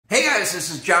guys,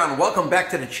 this is John. Welcome back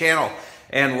to the channel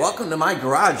and welcome to my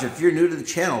garage. If you're new to the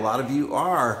channel, a lot of you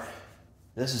are.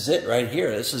 This is it right here.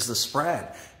 This is the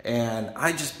spread. And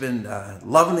I've just been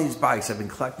loving these bikes. I've been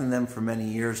collecting them for many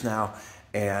years now,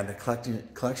 and the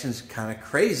collection's kind of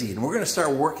crazy. And we're going to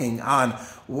start working on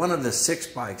one of the 6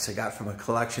 bikes I got from a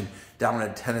collection down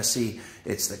in Tennessee.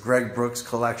 It's the Greg Brooks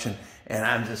collection, and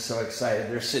I'm just so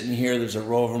excited. They're sitting here. There's a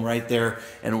row of them right there,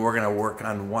 and we're going to work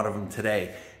on one of them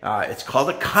today. It's called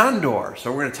a Condor.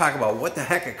 So we're going to talk about what the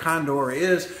heck a Condor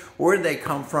is, where did they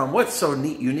come from, what's so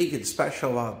neat, unique, and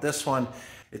special about this one.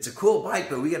 It's a cool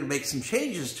bike, but we got to make some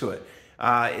changes to it.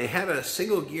 It had a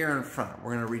single gear in front.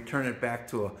 We're going to return it back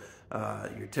to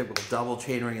your typical double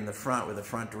chainring in the front with a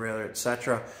front derailleur,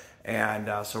 etc.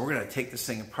 And so we're going to take this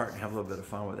thing apart and have a little bit of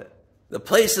fun with it. The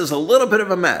place is a little bit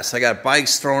of a mess. I got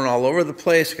bikes thrown all over the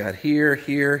place. I got here,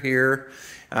 here, here.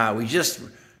 We just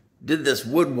did this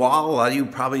wood wall. A lot of you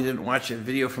probably didn't watch a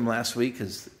video from last week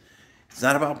because it's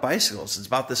not about bicycles. It's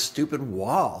about this stupid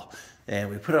wall.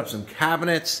 And we put up some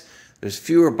cabinets. There's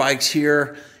fewer bikes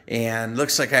here, and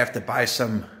looks like I have to buy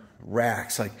some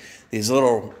racks, like these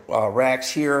little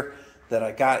racks here that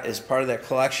I got as part of that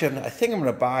collection. I think I'm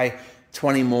going to buy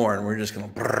 20 more, and we're just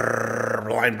going to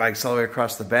line bikes all the way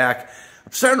across the back.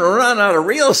 I'm starting to run out of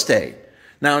real estate.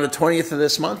 Now, on the 20th of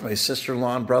this month, my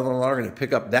sister-in-law and brother-in-law are going to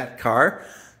pick up that car.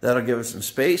 That'll give us some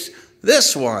space.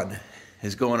 This one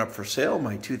is going up for sale,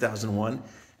 my 2001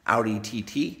 Audi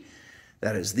TT.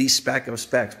 That is the spec of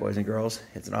specs, boys and girls.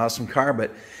 It's an awesome car,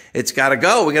 but it's got to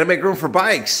go. We got to make room for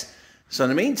bikes. So in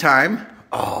the meantime,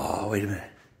 oh, wait a minute.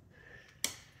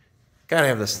 Gotta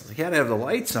have this. Gotta have the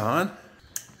lights on.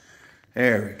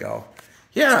 There we go.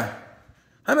 Yeah,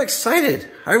 I'm excited.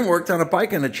 I haven't worked on a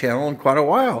bike on the channel in quite a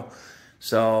while.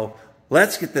 So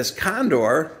let's get this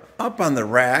Condor up on the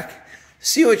rack,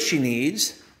 see what she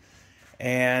needs,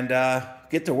 and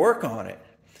get to work on it.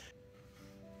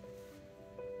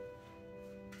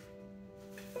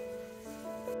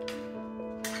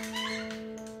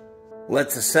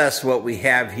 Let's assess what we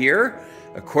have here.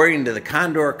 According to the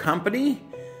Condor company,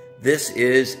 this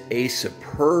is a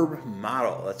superb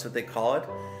model. That's what they call it.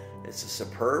 It's a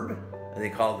superb. They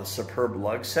call it the superb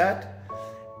lug set.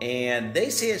 And they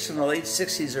say it's from the late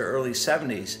 60s or early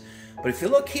 70s. But if you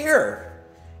look here,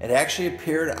 it actually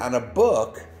appeared on a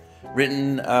book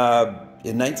written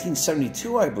in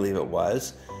 1972, I believe it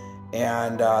was.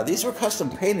 And these were custom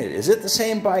painted. Is it the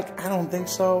same bike? I don't think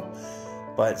so.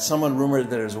 But someone rumored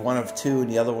that there's one of 2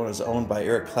 and the other one is owned by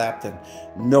Eric Clapton.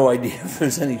 No idea if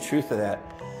there's any truth to that.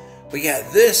 But yeah,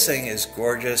 this thing is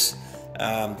gorgeous.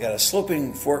 Got a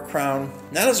sloping fork crown.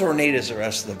 Not as ornate as the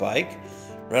rest of the bike.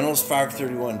 Reynolds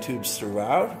 531 tubes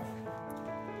throughout.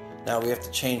 Now we have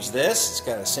to change this. It's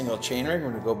got a single chainring.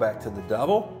 We're going to go back to the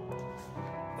double.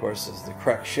 Of course, there's the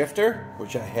correct shifter,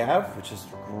 which I have, which is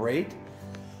great.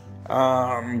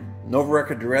 Nova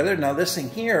record derailleur. Now this thing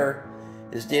here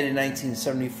is dated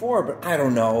 1974, but I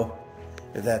don't know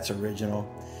if that's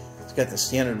original. It's got the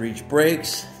standard reach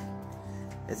brakes.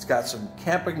 It's got some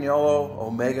Campagnolo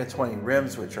Omega 20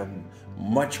 rims, which are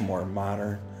much more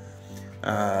modern.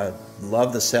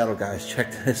 Love the saddle, guys.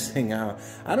 Check this thing out.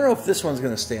 I don't know if this one's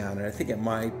going to stay on there. I think it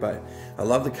might, but I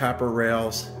love the copper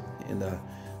rails and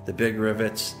the big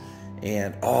rivets.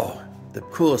 And oh, the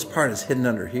coolest part is hidden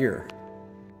under here.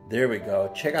 There we go.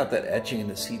 Check out that etching in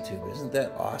the seat tube. Isn't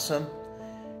that awesome?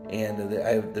 And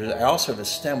I also have a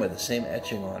stem with the same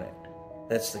etching on it.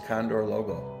 That's the Condor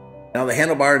logo. Now the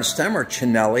handlebar and stem are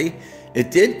Cinelli.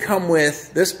 It did come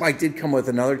with, this bike did come with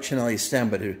another Cinelli stem,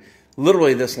 but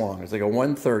literally this long. It's like a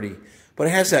 130. But it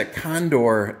has that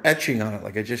Condor etching on it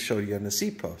like I just showed you on the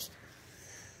seat post.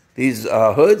 These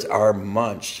hoods are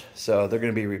munched, so they're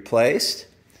going to be replaced.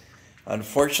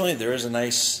 Unfortunately, there is a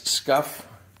nice scuff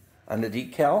on the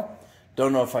decal.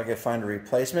 Don't know if I can find a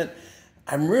replacement.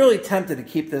 I'm really tempted to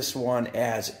keep this one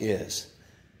as is.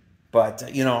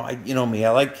 But, you know me,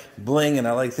 I like bling and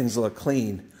I like things to look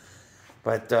clean.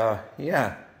 But,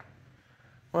 yeah,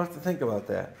 we'll have to think about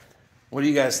that. What do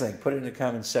you guys think? Put it in the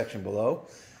comments section below.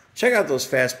 Check out those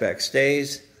fastback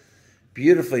stays.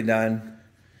 Beautifully done.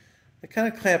 They kind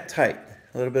of clamp tight.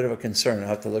 A little bit of a concern. I'll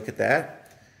have to look at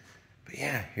that. But,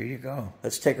 yeah, here you go.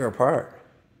 Let's take her apart.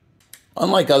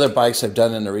 Unlike other bikes I've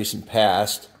done in the recent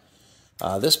past,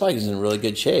 this bike is in really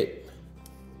good shape.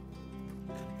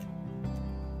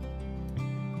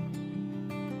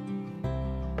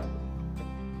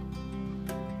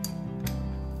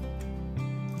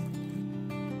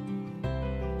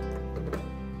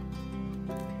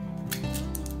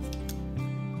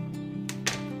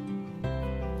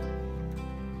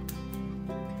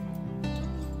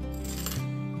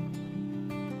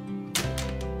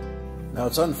 Now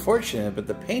it's unfortunate, but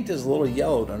the paint is a little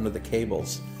yellowed under the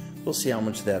cables. We'll see how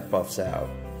much that buffs out.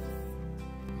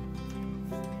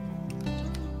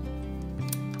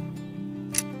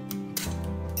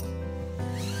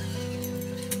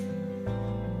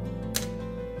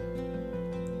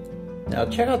 Now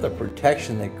check out the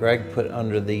protection that Greg put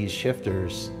under these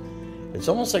shifters. It's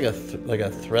almost like a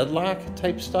thread lock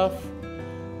type stuff.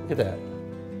 Look at that.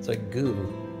 It's like goo.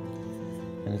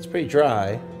 And it's pretty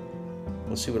dry.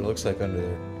 We'll see what it looks like under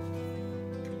there.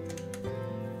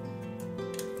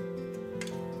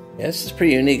 Yeah, this is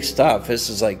pretty unique stuff. This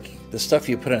is like the stuff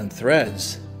you put on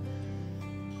threads.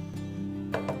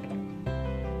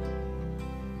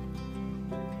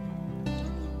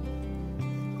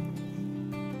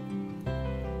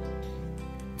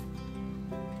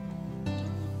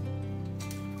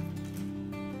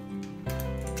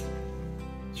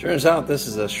 Turns out this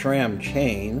is a SRAM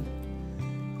chain.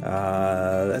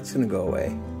 That's gonna go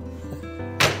away.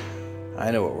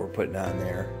 I know what we're putting on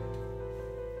there.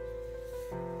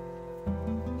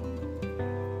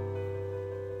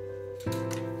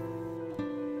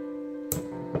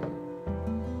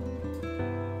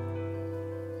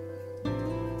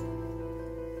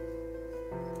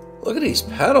 Look at these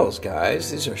pedals, guys.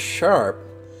 These are sharp.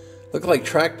 Look like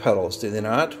track pedals, do they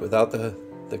not? Without the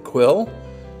quill?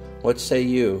 What say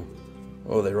you?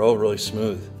 Oh, they roll really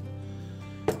smooth.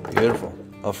 Beautiful.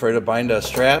 Alfredo Binda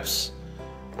straps.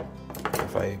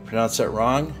 If I pronounce that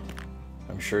wrong,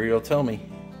 I'm sure you'll tell me.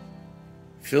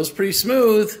 Feels pretty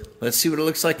smooth. Let's see what it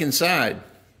looks like inside.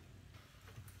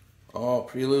 Oh,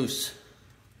 pretty loose.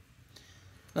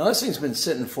 Now this thing's been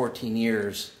sitting 14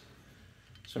 years,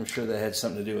 so I'm sure that had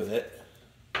something to do with it.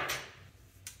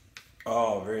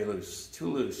 Oh, very loose.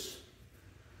 Too loose.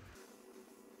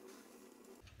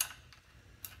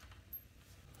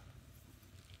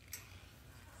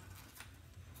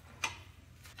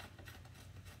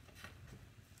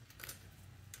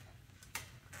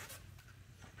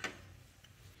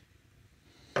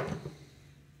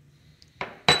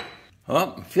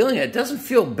 Well, I'm feeling it. It doesn't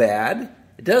feel bad.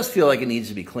 It does feel like it needs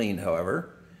to be cleaned,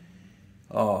 however.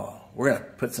 Oh, we're going to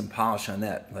put some polish on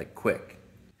that, like quick.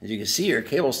 As you can see here,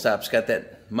 cable stop's got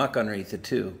that muck underneath it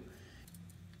too.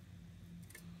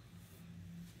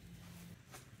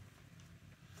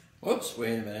 Whoops,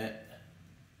 wait a minute.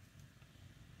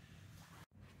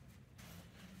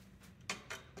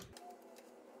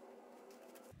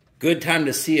 Good time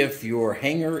to see if your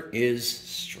hanger is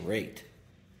straight.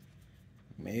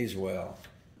 May as well.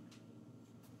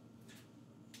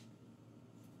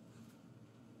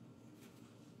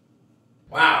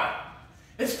 Wow,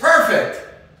 it's perfect.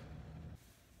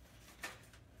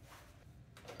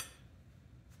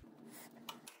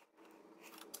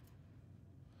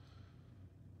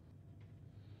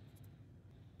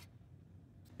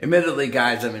 Admittedly,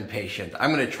 guys, I'm impatient.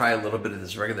 I'm going to try a little bit of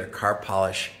this regular car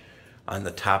polish on the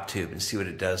top tube and see what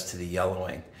it does to the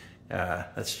yellowing.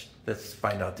 Let's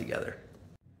find out together.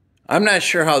 I'm not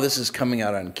sure how this is coming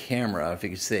out on camera, if you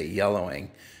can see it yellowing,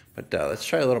 but let's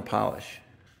try a little polish.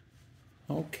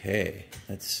 Okay,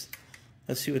 let's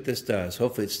see what this does.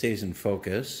 Hopefully it stays in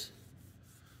focus.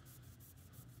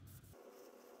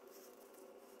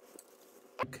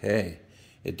 Okay,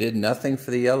 it did nothing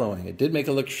for the yellowing. It did make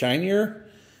it look shinier,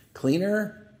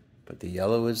 cleaner, but the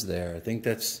yellow is there. I think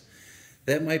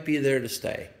that might be there to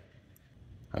stay.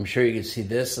 I'm sure you can see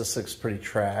this. This looks pretty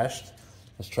trashed.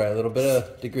 Let's try a little bit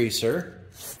of degreaser.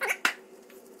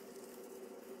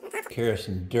 Carry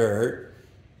some dirt.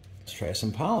 Let's try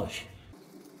some polish.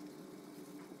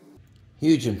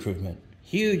 Huge improvement.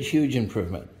 Huge, huge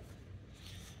improvement.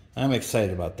 I'm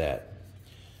excited about that.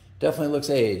 Definitely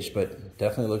looks aged, but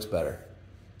definitely looks better.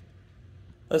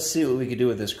 Let's see what we can do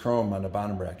with this chrome on the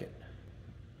bottom bracket.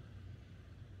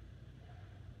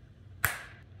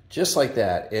 Just like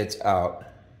that, it's out.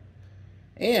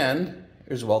 And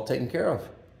it was well taken care of.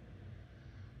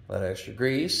 A lot of extra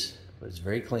grease, but it's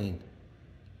very clean.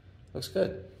 Looks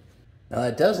good. Now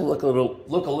it does look a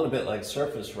little bit like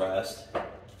surface rust.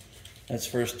 That's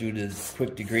first due to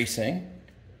quick degreasing.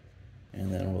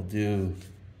 And then we'll do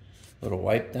a little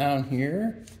wipe down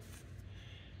here.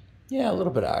 Yeah, a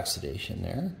little bit of oxidation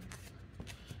there.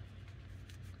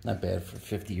 Not bad for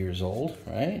 50 years old,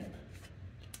 right?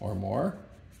 Or more.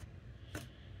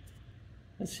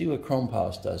 Let's see what chrome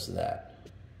polish does to that.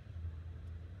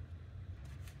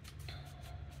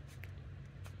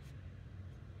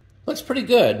 Looks pretty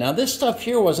good. Now this stuff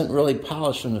here wasn't really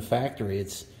polished from the factory.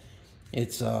 You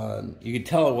could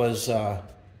tell it was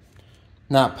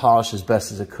not polished as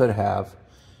best as it could have.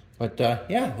 But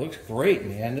yeah, it looks great,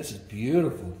 man. This is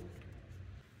beautiful.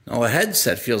 Now the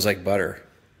headset feels like butter.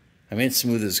 I mean, it's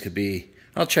smooth as could be.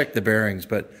 I'll check the bearings,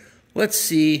 but let's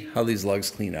see how these lugs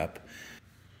clean up.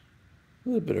 A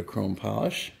little bit of chrome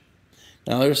polish.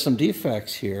 Now there's some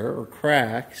defects here, or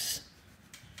cracks.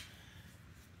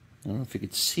 I don't know if you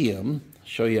could see them. I'll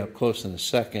show you up close in a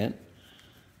second.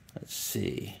 Let's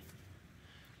see.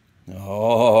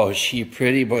 Oh, she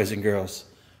pretty, boys and girls.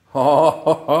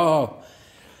 Oh.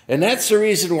 And that's the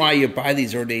reason why you buy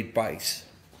these Ornate bikes.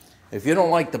 If you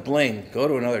don't like the bling, go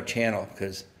to another channel,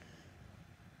 because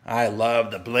I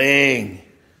love the bling.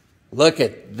 Look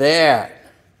at that.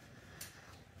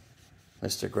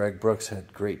 Mr. Greg Brooks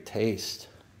had great taste.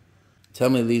 Tell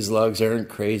me these lugs aren't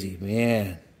crazy,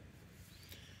 man.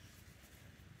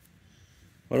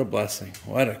 What a blessing.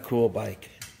 What a cool bike.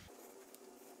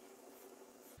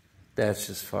 That's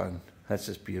just fun. That's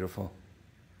just beautiful.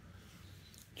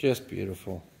 Just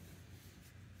beautiful.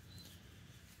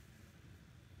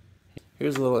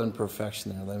 Here's a little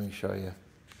imperfection there. Let me show you.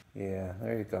 Yeah,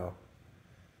 there you go.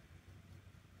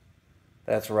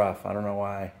 That's rough. I don't know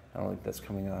why. I don't think that's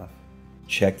coming off.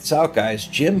 Check this out, guys.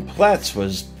 Jim Pletz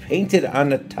was painted on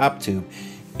the top tube.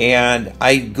 And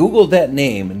I Googled that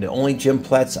name, and the only Jim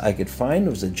Pletz I could find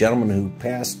was a gentleman who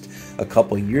passed a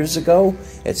couple years ago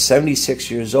at 76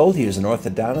 years old. He was an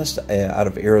orthodontist out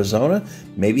of Arizona.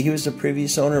 Maybe he was the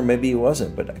previous owner, maybe he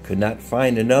wasn't, but I could not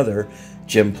find another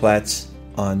Jim Pletz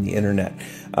on the internet.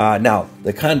 Now,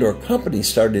 the Condor Company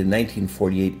started in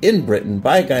 1948 in Britain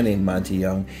by a guy named Monty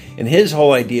Young, and his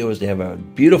whole idea was to have a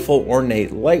beautiful,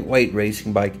 ornate, lightweight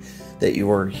racing bike that you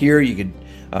were here. You could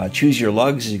choose your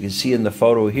lugs, as you can see in the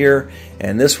photo here,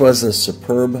 and this was the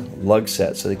Superbe lug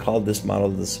set, so they called this model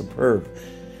the Superbe.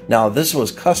 Now, this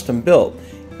was custom built,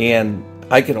 and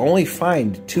I could only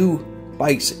find 2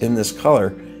 bikes in this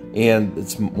color, and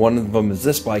one of them is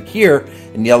this bike here,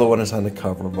 and the other one is on the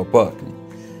cover of a book.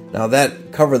 Now,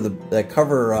 that cover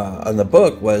on the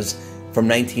book was from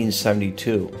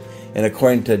 1972, and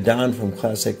according to Don from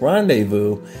Classic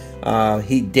Rendezvous,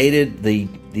 he dated the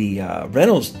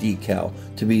Reynolds decal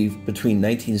to be between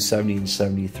 1970 and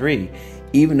 73,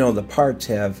 even though the parts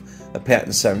have a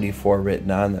patent 74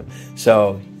 written on them.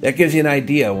 So that gives you an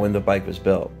idea when the bike was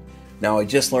built. Now, I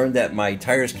just learned that my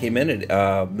tires came in at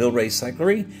Millray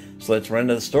Cyclery, so let's run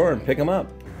to the store and pick them up.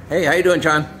 Hey, how you doing,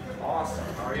 John? Awesome.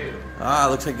 How are you?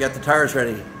 Looks like you got the tires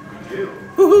ready. We do.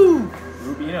 Woohoo!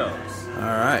 Rubinos. All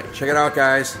right, check it out,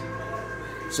 guys.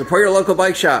 Support your local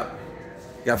bike shop.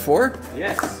 You got 4?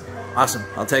 Yes. Awesome.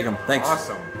 I'll take them. Thanks.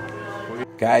 Awesome.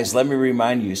 Guys, let me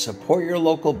remind you, support your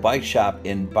local bike shop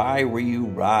and buy where you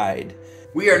ride.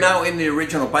 We are now in the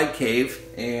original bike cave,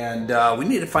 and we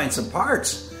need to find some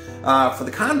parts for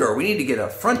the Condor. We need to get a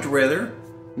front derailleur,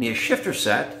 we need a shifter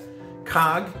set,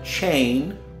 cog,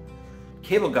 chain,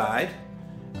 cable guide,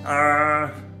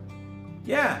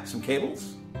 yeah, some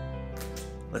cables.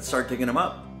 Let's start digging them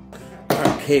up.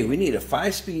 Okay, we need a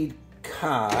 5-speed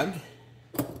cog.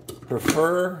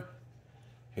 Prefer,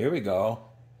 here we go.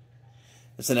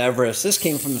 It's an Everest. This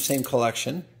came from the same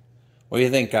collection. What do you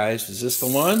think, guys? Is this the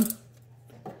one?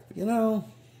 You know,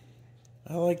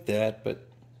 I like that, but I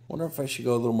wonder if I should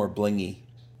go a little more blingy.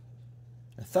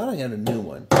 I thought I had a new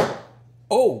one.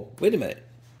 Oh, wait a minute.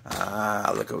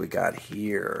 Look what we got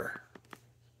here.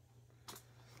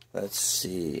 Let's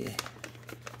see.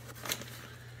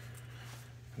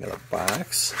 I got a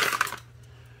box.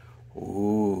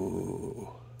 Ooh.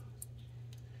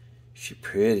 She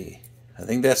pretty. I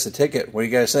think that's the ticket. What do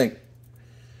you guys think? I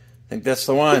think that's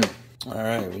the one. All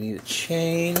right, we need a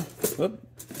chain. Whoop.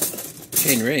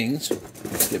 Chain rings.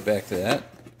 Let's get back to that.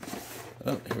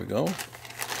 Oh, here we go.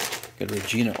 Got a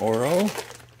Regina Oro.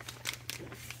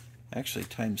 Actually,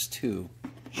 times 2.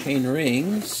 Chain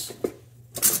rings.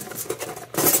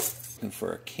 Looking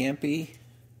for a Campy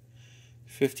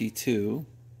 52.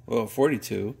 Well,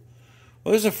 42.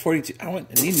 Well, there's a 42. I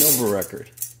need an over record,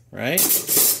 right?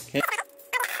 Okay.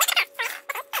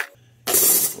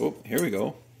 Oh, here we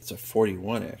go. It's a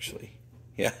 41, actually.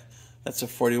 Yeah, that's a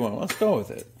 41. Let's go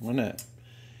with it. Why not?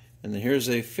 And then here's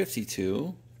a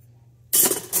 52.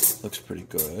 Looks pretty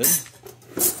good.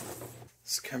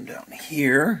 Let's come down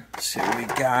here. See what we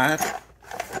got.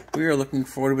 We are looking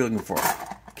for, what are we looking for?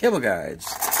 Cable guides.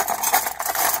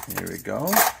 Here we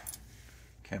go.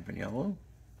 Campagnolo.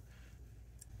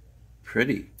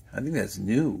 Pretty. I think that's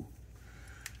new.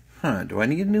 Huh, do I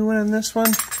need a new one on this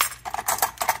one?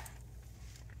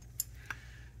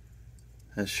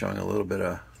 That's showing a little bit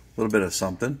of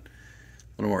something.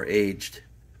 A little more aged.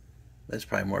 That's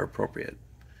probably more appropriate.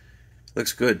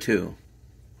 Looks good too.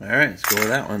 Alright, let's go with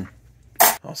that one.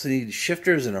 Also need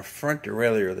shifters and a front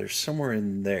derailleur. They're somewhere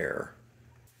in there.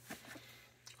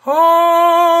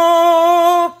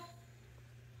 Oh!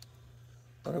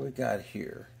 What do we got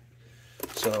here?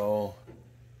 So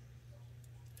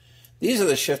these are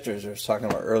the shifters I was talking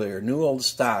about earlier. New old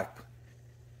stock,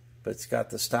 but it's got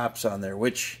the stops on there,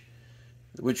 which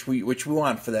we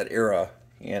want for that era.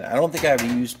 And I don't think I have a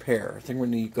used pair. I think we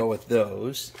need to go with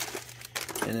those.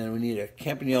 And then we need a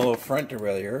campagnolo front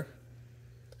derailleur.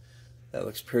 That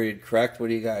looks period correct. What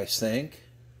do you guys think?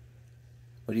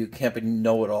 What do you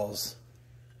campagnolo-alls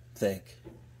think?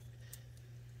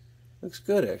 Looks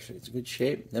good, actually. It's a good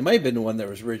shape. It might have been the one that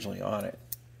was originally on it.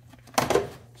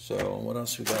 So what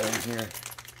else we got in here?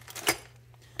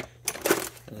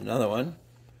 And another one.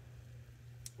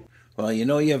 Well, you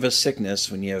know you have a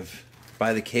sickness when you have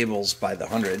buy the cables by the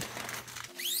 100.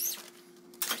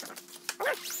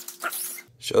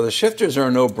 So the shifters are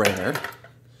a no-brainer.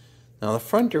 Now the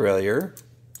front derailleur,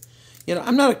 you know,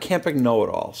 I'm not a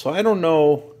campagnolo-all, so I don't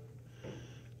know.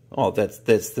 Oh, that's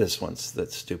this one's,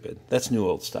 that's stupid. That's new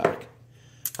old stock.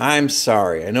 I'm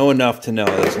sorry, I know enough to know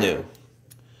it's new.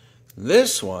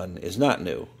 This one is not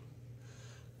new,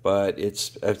 but it's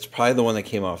probably the one that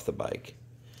came off the bike,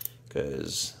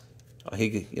 because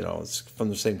it's from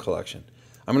the same collection.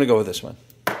 I'm going to go with this one.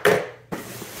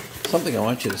 Something I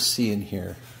want you to see in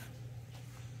here.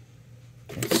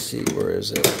 Let's see, where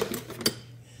is it?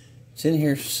 It's in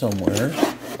here somewhere.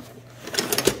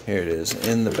 Here it is,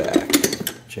 in the back.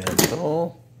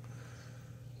 Gentle.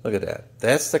 Look at that.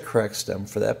 That's the correct stem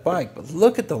for that bike. But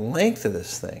look at the length of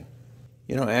this thing.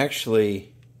 You know,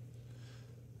 actually,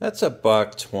 that's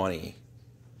 $120.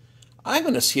 I'm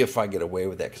going to see if I get away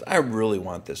with that, because I really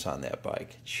want this on that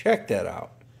bike. Check that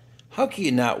out. How can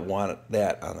you not want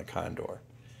that on the Condor?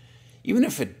 Even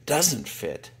if it doesn't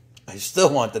fit, I still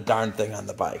want the darn thing on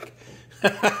the bike.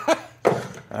 All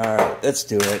right, let's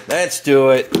do it. Let's do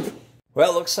it.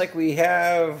 Well, it looks like we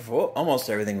have almost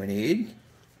everything we need.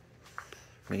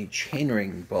 We need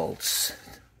chainring bolts.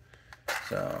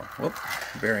 So,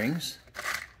 bearings.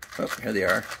 Oh, here they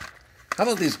are. How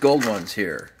about these gold ones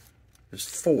here? There's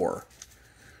 4.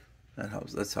 That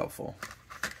helps. That's helpful.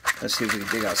 Let's see if we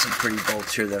can dig out some pretty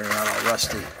bolts here that are not all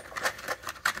rusty.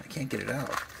 I can't get it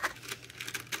out.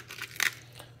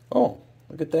 Oh,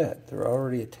 look at that. They're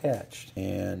already attached.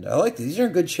 And I like these. These are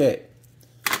in good shape.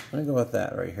 I'm going to go with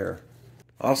that right here.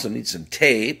 Also need some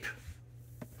tape.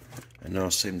 I know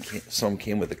some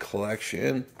came with a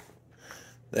collection.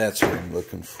 That's what I'm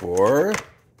looking for.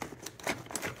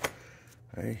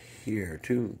 Right here,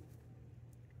 too.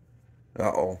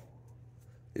 Uh-oh.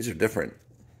 These are different.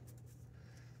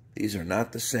 These are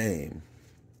not the same.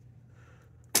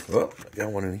 Oh, I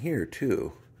got one in here,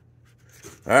 too.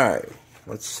 All right.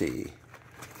 Let's see.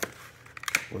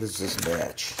 What does this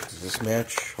match? Does this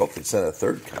match? Hopefully it's not a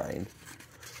third kind.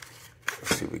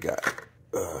 Let's see what we got.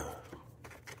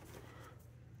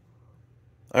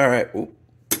 All right. Oop.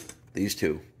 These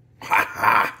two. Ha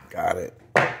ha. Got it.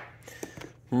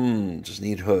 Just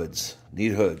need hoods.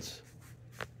 Need hoods.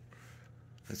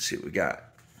 Let's see what we got.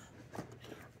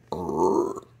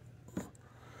 Those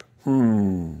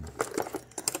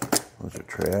are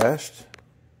trashed.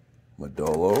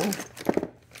 Modolo.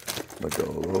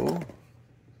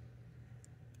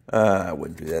 I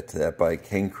wouldn't do that to that bike.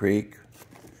 King Creek.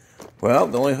 Well,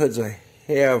 the only hoods I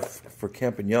have for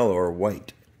campagnolo are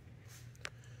white.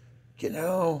 You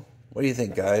know, what do you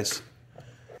think, guys?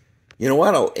 You know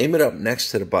what? I'll aim it up next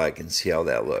to the bike and see how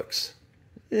that looks.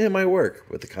 It might work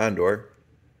with the Condor.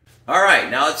 All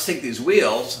right, now let's take these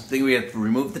wheels. I think we have to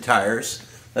remove the tires.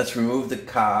 Let's remove the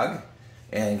cog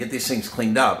and get these things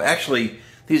cleaned up. Actually,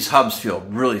 these hubs feel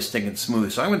really stinking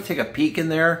smooth, so I'm going to take a peek in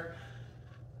there.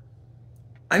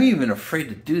 I'm even afraid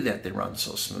to do that. They run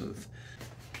so smooth.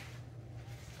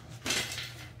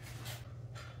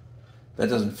 That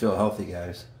doesn't feel healthy,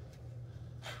 guys.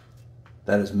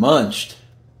 That is munched.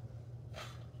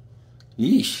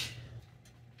 Yeesh.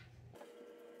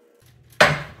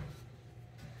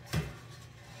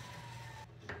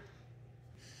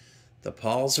 The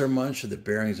pawls are munched or the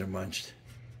bearings are munched.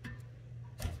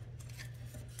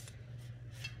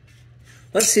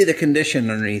 Let's see the condition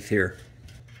underneath here.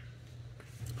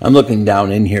 I'm looking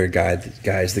down in here, guys.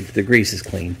 The grease is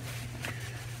clean.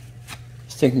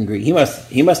 Stinking grease.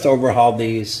 He must overhaul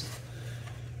these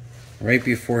right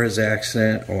before his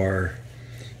accident, or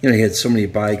he had so many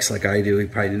bikes like I do. He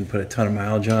probably didn't put a ton of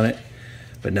mileage on it.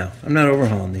 But no, I'm not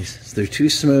overhauling these. They're too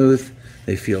smooth.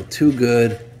 They feel too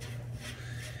good.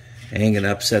 I ain't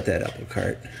gonna upset that apple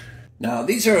cart. Now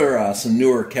these are some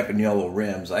newer campagnolo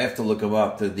rims. I have to look them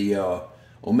up. They're the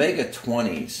Omega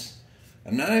 20s.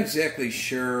 I'm not exactly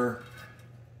sure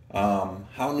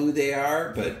how new they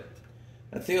are, but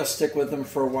I think I'll stick with them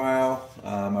for a while.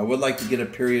 I would like to get a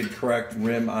period correct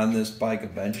rim on this bike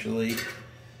eventually.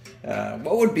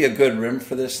 What would be a good rim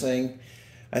for this thing?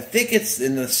 I think it's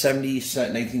in the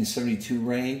 1972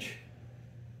 range.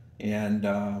 And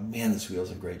man, this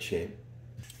wheel's in great shape.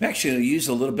 I'm actually going to use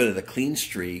a little bit of the Clean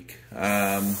Streak.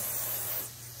 That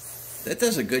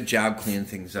does a good job cleaning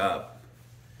things up.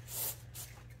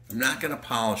 I'm not going to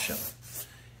polish them.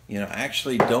 You know, I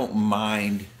actually don't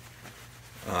mind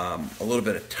a little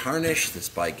bit of tarnish. This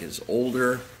bike is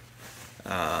older.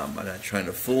 I'm not trying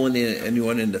to fool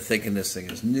anyone into thinking this thing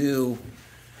is new.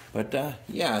 But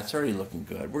yeah, it's already looking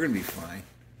good. We're going to be fine.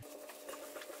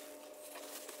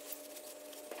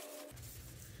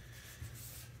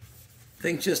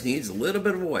 Thing just needs a little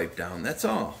bit of a wipe down, that's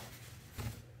all.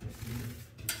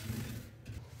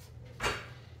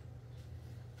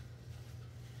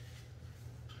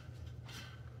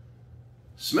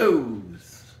 Smooth.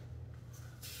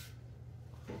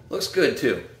 Looks good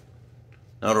too.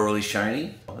 Not overly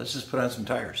shiny. Let's just put on some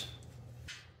tires.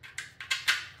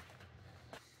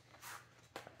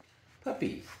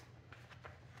 Puppy.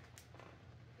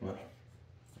 What?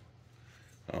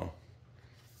 Oh.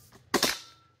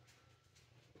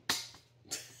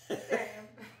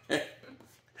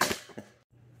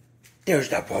 There's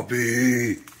that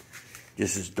puppy.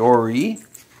 This is Dory.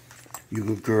 You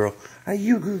good girl. Are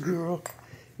you good girl?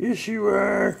 Yes, you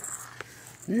are.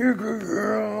 You're a good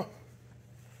girl.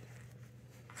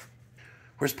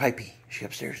 Where's Pipey? Is she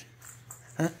upstairs?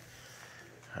 Huh?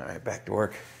 All right, back to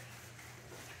work.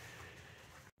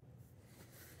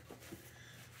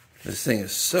 This thing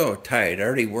is so tight. I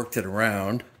already worked it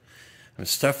around. I'm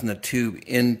stuffing the tube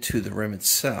into the rim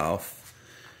itself.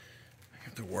 I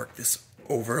have to work this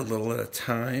over a little at a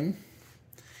time.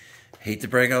 Hate to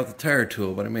break out the tire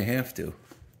tool, but I may have to.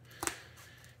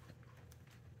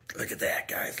 Look at that,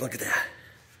 guys. Look at that.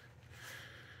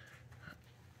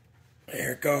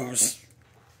 There it goes.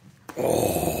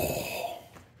 Oh,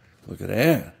 look at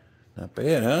that. Not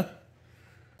bad, huh?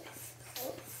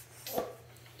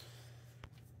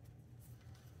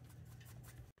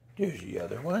 There's the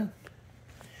other one.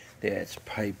 That's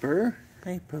Piper.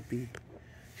 Hey, puppy.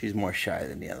 She's more shy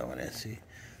than the other one is. See,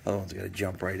 the other one's got to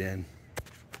jump right in.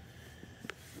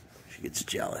 She gets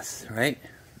jealous, right?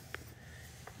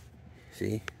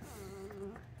 See?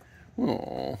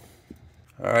 Oh.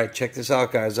 All right, check this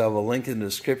out, guys. I'll have a link in the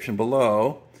description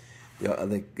below.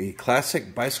 The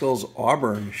Classic Bicycles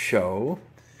Auburn show.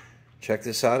 Check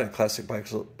this out at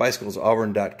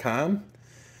classicbicyclesauburn.com.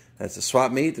 That's a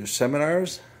swap meet. There's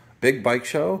seminars. Big bike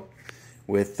show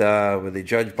with where they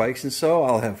judge bikes and so.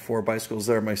 I'll have 4 bicycles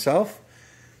there myself.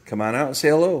 Come on out and say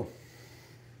hello.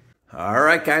 All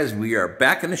right, guys, we are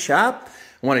back in the shop.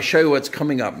 I want to show you what's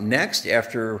coming up next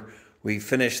after we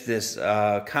finish this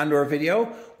Condor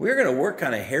video. We're going to work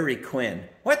on a Harry Quinn.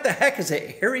 What the heck is a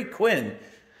Harry Quinn?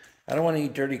 I don't want any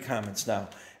dirty comments now.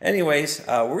 Anyways,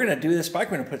 we're going to do this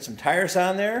bike. We're going to put some tires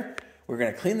on there. We're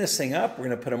going to clean this thing up. We're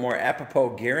going to put a more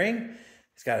apropos gearing.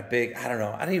 It's got a big, I don't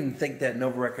know, I don't even think that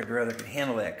Nova Record Rather can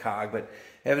handle that cog, but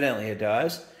evidently it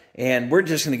does. And we're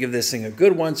just going to give this thing a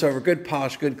good once-over, good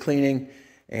polish, good cleaning,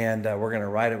 and we're going to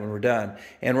ride it when we're done.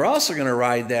 And we're also going to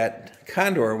ride that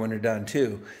Condor when we're done,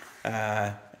 too.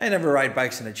 I never ride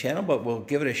bikes on the channel, but we'll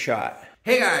give it a shot.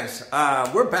 Hey, guys,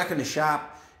 we're back in the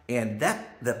shop, and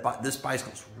this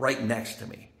bicycle's right next to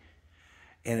me.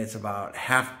 And it's about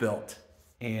half built.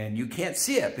 And you can't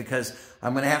see it because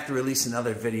I'm going to have to release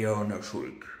another video next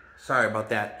week. Sorry about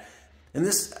that. And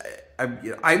this,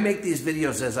 I make these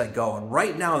videos as I go. And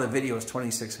right now the video is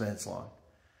 26 minutes long.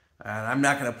 And I'm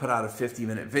not going to put out a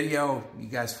 50-minute video. You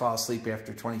guys fall asleep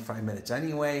after 25 minutes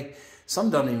anyway. Some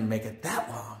don't even make it that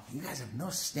long. You guys have no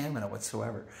stamina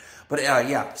whatsoever. But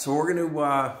yeah, so we're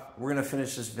gonna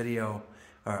finish this video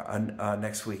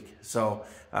next week. So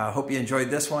hope you enjoyed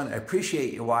this one. I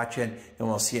appreciate you watching, and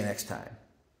we'll see you next time.